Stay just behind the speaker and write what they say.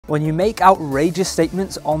When you make outrageous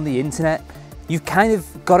statements on the internet, you've kind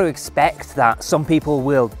of got to expect that some people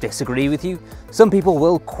will disagree with you, some people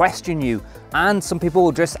will question you, and some people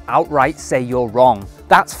will just outright say you're wrong.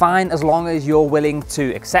 That's fine as long as you're willing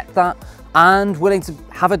to accept that and willing to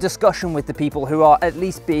have a discussion with the people who are at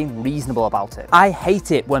least being reasonable about it. I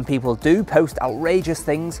hate it when people do post outrageous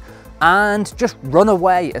things and just run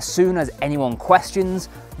away as soon as anyone questions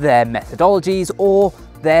their methodologies or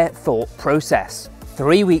their thought process.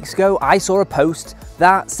 3 weeks ago, I saw a post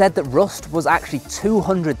that said that Rust was actually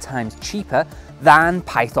 200 times cheaper than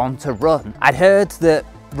Python to run. I'd heard that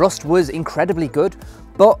Rust was incredibly good,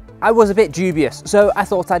 but I was a bit dubious, so I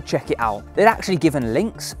thought I'd check it out. They'd actually given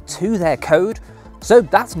links to their code, so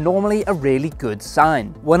that's normally a really good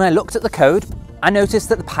sign. When I looked at the code, I noticed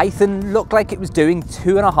that the Python looked like it was doing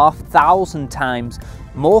 2,500 times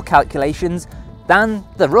more calculations than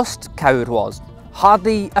the Rust code was.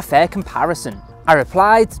 Hardly a fair comparison. I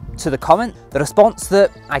replied to the comment. The response that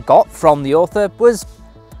I got from the author was,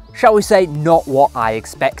 shall we say, not what I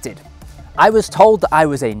expected. I was told that I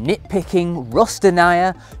was a nitpicking Rust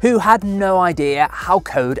denier who had no idea how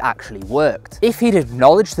code actually worked. If he'd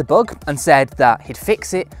acknowledged the bug and said that he'd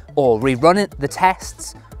fix it or rerun the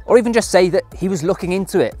tests, or even just say that he was looking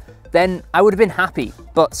into it, then I would have been happy.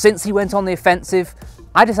 But since he went on the offensive,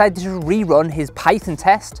 I decided to rerun his Python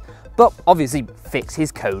test, but obviously fix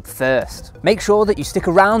his code first. Make sure that you stick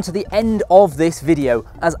around to the end of this video,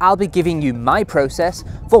 as I'll be giving you my process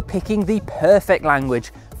for picking the perfect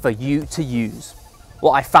language for you to use.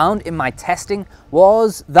 What I found in my testing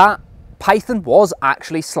was that Python was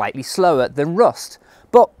actually slightly slower than Rust,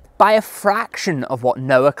 but by a fraction of what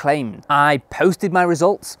Noah claimed. I posted my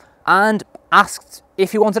results and asked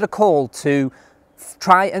if he wanted a call to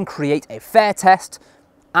try and create a fair test,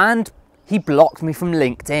 and he blocked me from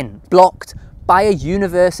LinkedIn. Blocked by a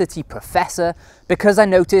university professor because I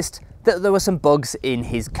noticed that there were some bugs in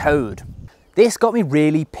his code. This got me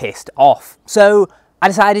really pissed off, so I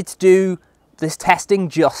decided to do this testing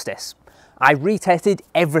justice. I retested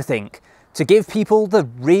everything to give people the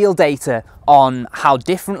real data on how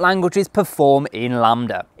different languages perform in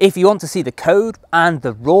Lambda. If you want to see the code and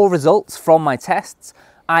the raw results from my tests,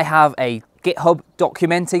 I have a GitHub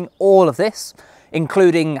documenting all of this,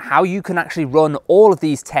 including how you can actually run all of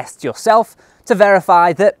these tests yourself to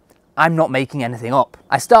verify that I'm not making anything up.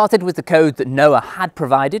 I started with the code that Noah had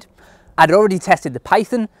provided. I'd already tested the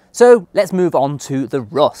Python, so let's move on to the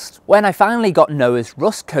Rust. When I finally got Noah's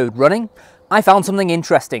Rust code running, I found something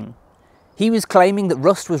interesting. He was claiming that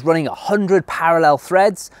Rust was running 100 parallel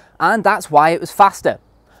threads, and that's why it was faster.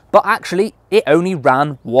 But actually, it only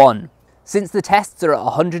ran one. Since the tests are at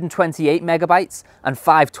 128 megabytes and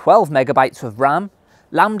 512 megabytes of RAM,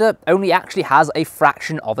 Lambda only actually has a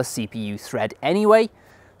fraction of a CPU thread anyway,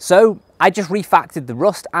 so I just refactored the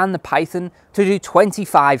Rust and the Python to do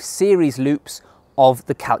 25 series loops of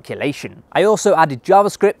the calculation. I also added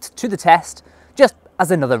JavaScript to the test just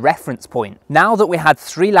as another reference point. Now that we had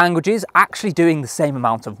 3 languages actually doing the same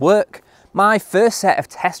amount of work, my first set of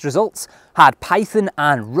test results had Python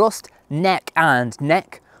and Rust neck and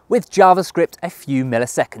neck, with JavaScript a few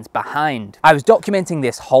milliseconds behind. I was documenting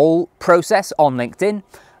this whole process on LinkedIn,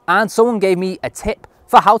 and someone gave me a tip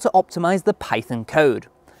for how to optimize the Python code.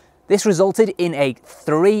 This resulted in a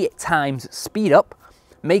 3 times speed up,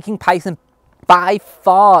 making Python by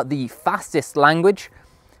far the fastest language,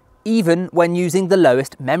 even when using the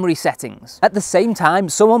lowest memory settings. At the same time,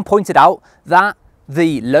 someone pointed out that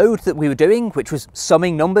the load that we were doing, which was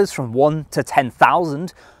summing numbers from 1 to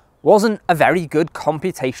 10,000, wasn't a very good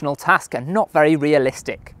computational task and not very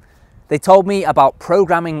realistic. They told me about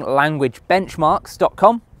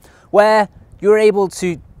programminglanguagebenchmarks.com, where you're able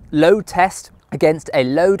to load test against a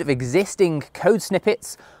load of existing code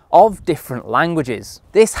snippets of different languages.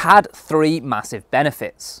 This had 3 massive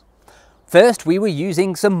benefits. First, we were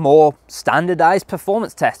using some more standardized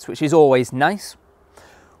performance tests, which is always nice.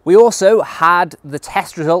 We also had the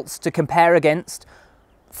test results to compare against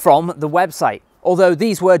from the website, although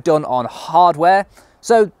these were done on hardware,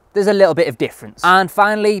 so there's a little bit of difference. And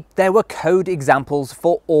finally, there were code examples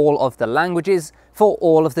for all of the languages, for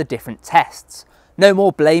all of the different tests. No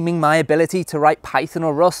more blaming my ability to write Python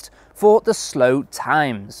or Rust for the slow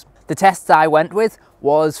times. The tests I went with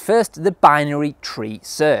was first the binary tree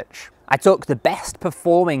search. I took the best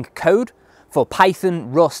performing code for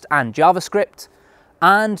Python, Rust and JavaScript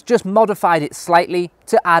and just modified it slightly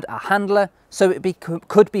to add a handler so it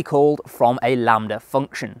could be called from a Lambda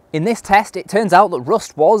function. In this test, it turns out that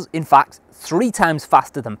Rust was, in fact, 3 times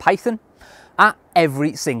faster than Python at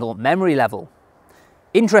every single memory level.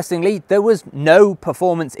 Interestingly, there was no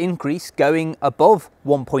performance increase going above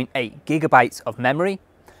 1.8 gigabytes of memory.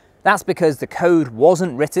 That's because the code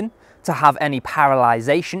wasn't written to have any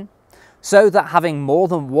parallelization, so that having more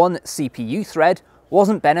than one CPU thread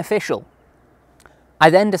wasn't beneficial. I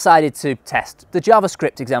then decided to test the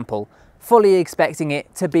JavaScript example, fully expecting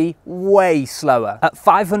it to be way slower. At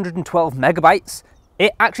 512 megabytes,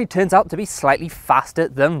 it actually turns out to be slightly faster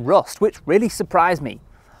than Rust, which really surprised me.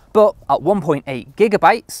 But at 1.8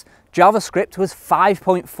 gigabytes, JavaScript was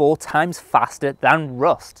 5.4 times faster than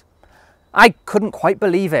Rust. I couldn't quite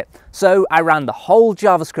believe it, so I ran the whole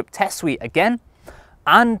JavaScript test suite again,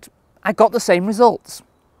 and I got the same results.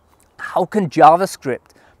 How can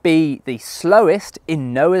JavaScript be the slowest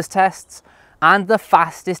in Noah's tests and the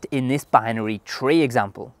fastest in this binary tree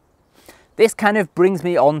example? This kind of brings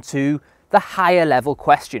me on to the higher level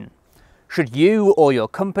question. Should you or your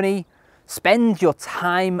company spend your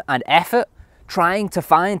time and effort trying to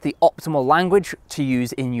find the optimal language to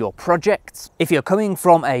use in your projects? If you're coming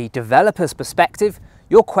from a developer's perspective,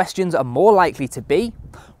 your questions are more likely to be,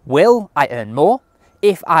 will I earn more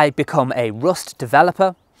if I become a Rust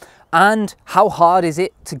developer? And how hard is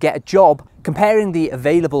it to get a job? Comparing the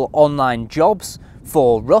available online jobs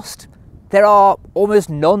for Rust, there are almost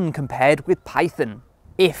none compared with Python.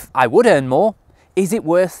 If I would earn more, is it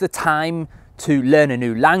worth the time to learn a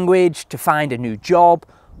new language, to find a new job?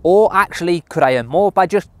 Or actually, could I earn more by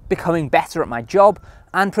just becoming better at my job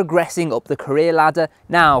and progressing up the career ladder?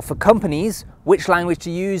 Now, for companies, which language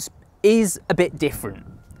to use is a bit different.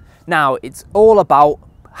 Now, it's all about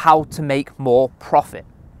how to make more profit.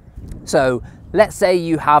 So let's say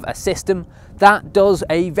you have a system that does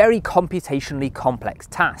a very computationally complex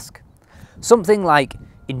task. Something like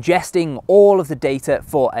ingesting all of the data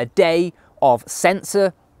for a day of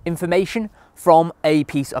sensor information from a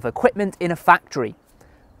piece of equipment in a factory.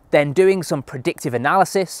 Then doing some predictive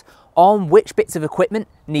analysis on which bits of equipment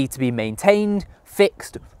need to be maintained,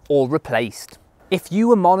 fixed, or replaced. If you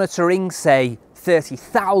were monitoring, say,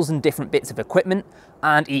 30,000 different bits of equipment,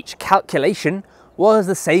 and each calculation was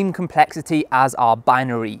the same complexity as our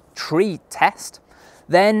binary tree test,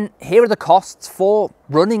 then here are the costs for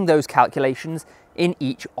running those calculations in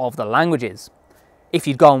each of the languages. If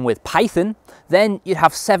you'd gone with Python, then you'd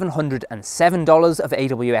have $707 of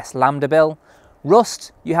AWS Lambda bill.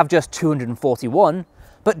 Rust, you have just $241,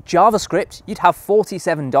 but JavaScript, you'd have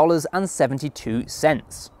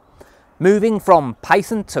 $47.72. Moving from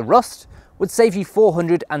Python to Rust would save you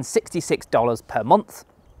 $466 per month,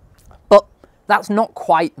 but that's not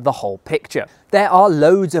quite the whole picture. There are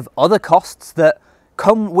loads of other costs that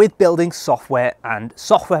come with building software and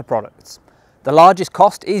software products. The largest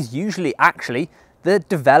cost is usually actually the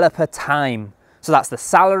developer time. So that's the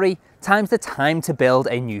salary times the time to build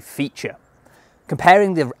a new feature.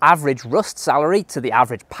 Comparing the average Rust salary to the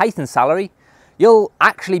average Python salary, you'll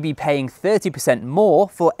actually be paying 30% more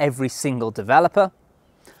for every single developer.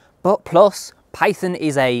 But plus, Python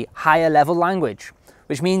is a higher level language,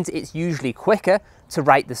 which means it's usually quicker to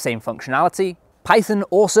write the same functionality. Python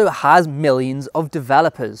also has millions of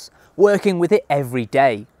developers working with it every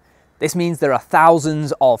day. This means there are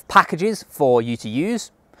thousands of packages for you to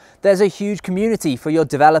use. There's a huge community for your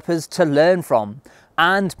developers to learn from,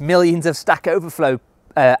 and millions of Stack Overflow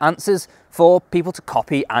answers for people to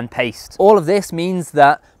copy and paste. All of this means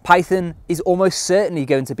that Python is almost certainly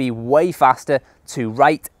going to be way faster to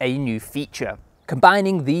write a new feature.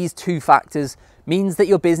 Combining these two factors means that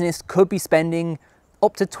your business could be spending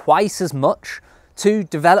up to twice as much to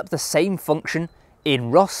develop the same function in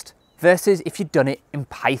Rust versus if you'd done it in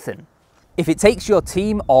Python. If it takes your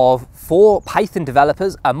team of 4 Python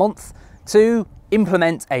developers a month to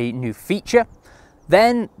implement a new feature,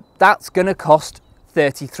 then that's going to cost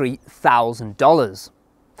 $33,000.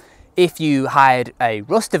 If you hired a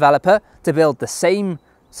Rust developer to build the same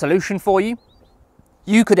solution for you,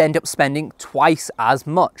 you could end up spending twice as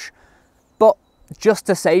much. But just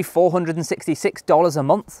to save $466 a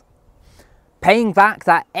month, paying back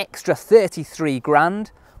that extra 33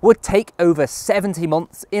 grand would take over 70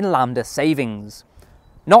 months in Lambda savings.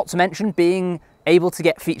 Not to mention being able to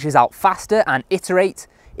get features out faster and iterate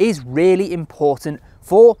is really important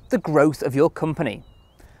for the growth of your company.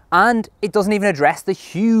 And it doesn't even address the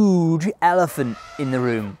huge elephant in the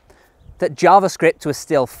room, that JavaScript was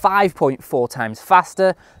still 5.4 times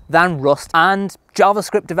faster than Rust, and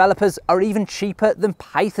JavaScript developers are even cheaper than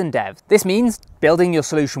Python devs. This means building your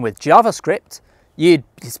solution with JavaScript, you'd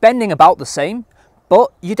be spending about the same,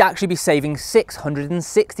 but you'd actually be saving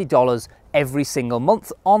 $660 every single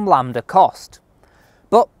month on Lambda cost.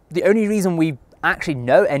 But the only reason we actually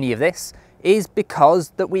know any of this is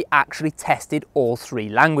because that we actually tested all 3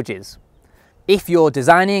 languages. If you're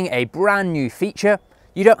designing a brand new feature,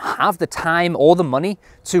 you don't have the time or the money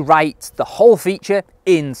to write the whole feature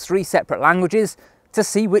in 3 separate languages to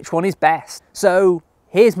see which one is best. So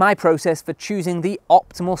here's my process for choosing the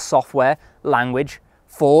optimal software language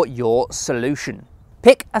for your solution.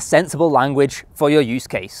 Pick a sensible language for your use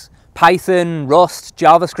case. Python, Rust,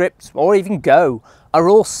 JavaScript, or even Go are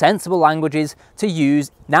all sensible languages to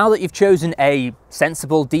use. Now that you've chosen a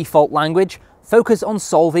sensible default language, focus on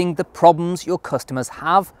solving the problems your customers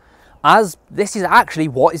have, as this is actually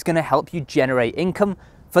what is going to help you generate income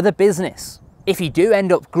for the business. If you do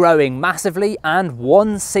end up growing massively and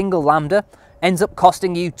one single Lambda ends up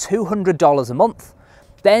costing you $200 a month,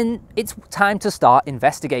 then it's time to start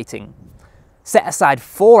investigating. Set aside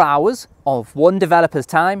 4 hours of one developer's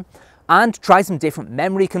time and try some different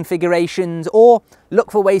memory configurations or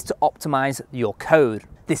look for ways to optimize your code.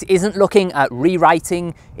 This isn't looking at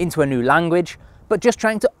rewriting into a new language, but just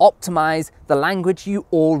trying to optimize the language you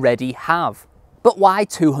already have. But why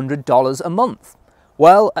 $200 a month?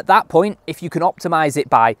 Well, at that point, if you can optimize it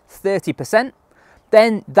by 30%,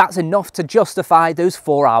 then that's enough to justify those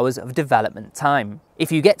 4 hours of development time.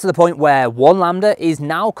 If you get to the point where one Lambda is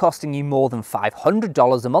now costing you more than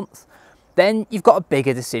 $500 a month, then you've got a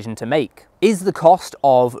bigger decision to make. Is the cost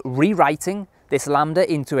of rewriting this Lambda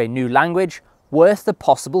into a new language worth the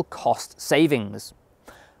possible cost savings?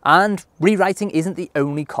 And rewriting isn't the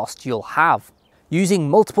only cost you'll have. Using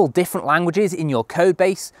multiple different languages in your code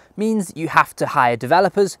base means you have to hire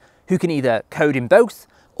developers who can either code in both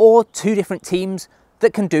or 2 different teams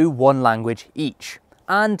that can do one language each.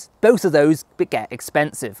 And both of those get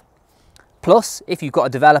expensive. Plus, if you've got a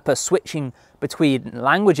developer switching between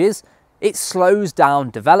languages, it slows down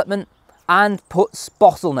development and puts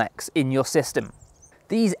bottlenecks in your system.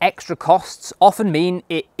 These extra costs often mean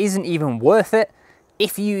it isn't even worth it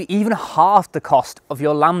if you even halve the cost of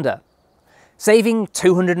your Lambda. Saving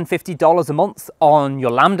 $250 a month on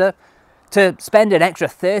your Lambda to spend an extra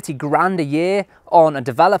 30 grand a year on a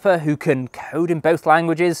developer who can code in both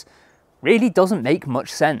languages really doesn't make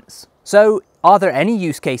much sense. So are there any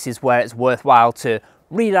use cases where it's worthwhile to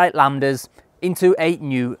rewrite Lambdas into a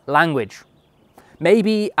new language?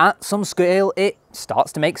 Maybe at some scale it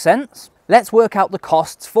starts to make sense. Let's work out the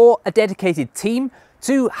costs for a dedicated team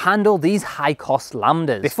to handle these high-cost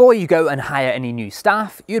Lambdas. Before you go and hire any new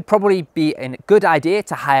staff, you'd probably be a good idea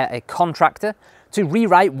to hire a contractor to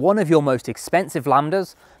rewrite one of your most expensive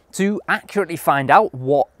Lambdas to accurately find out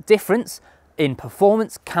what difference in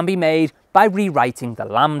performance can be made by rewriting the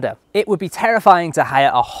Lambda. It would be terrifying to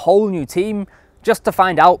hire a whole new team just to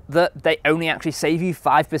find out that they only actually save you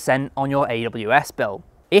 5% on your AWS bill.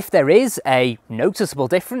 If there is a noticeable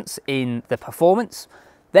difference in the performance,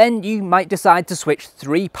 then you might decide to switch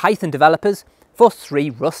 3 Python developers for 3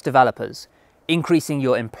 Rust developers, increasing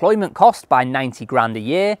your employment cost by 90 grand a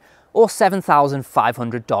year or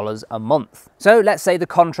 $7,500 a month. So let's say the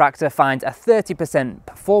contractor finds a 30%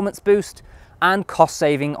 performance boost and cost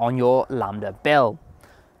saving on your Lambda bill.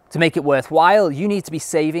 To make it worthwhile, you need to be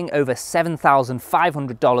saving over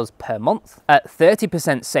 $7,500 per month. At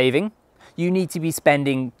 30% saving, you need to be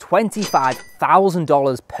spending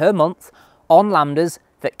 $25,000 per month on Lambdas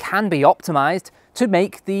that can be optimized to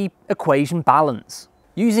make the equation balance.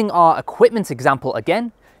 Using our equipment example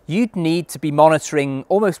again, you'd need to be monitoring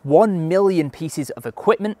almost 1 million pieces of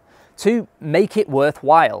equipment to make it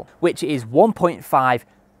worthwhile, which is 1.5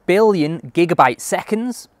 billion gigabyte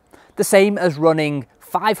seconds, the same as running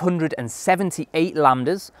 578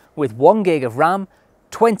 Lambdas with 1 gig of RAM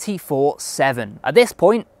 24/7. At this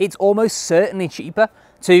point, it's almost certainly cheaper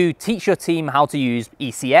to teach your team how to use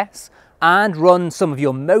ECS and run some of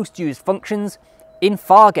your most used functions in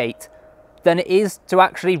Fargate than it is to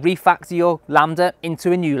actually refactor your Lambda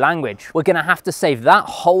into a new language. We're going to have to save that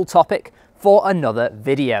whole topic for another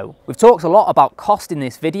video. We've talked a lot about cost in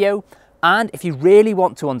this video, and if you really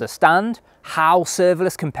want to understand how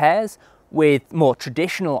serverless compares with more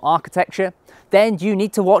traditional architecture, then you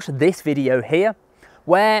need to watch this video here,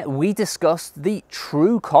 where we discuss the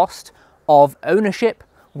true cost of ownership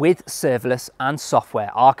with serverless and software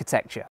architecture.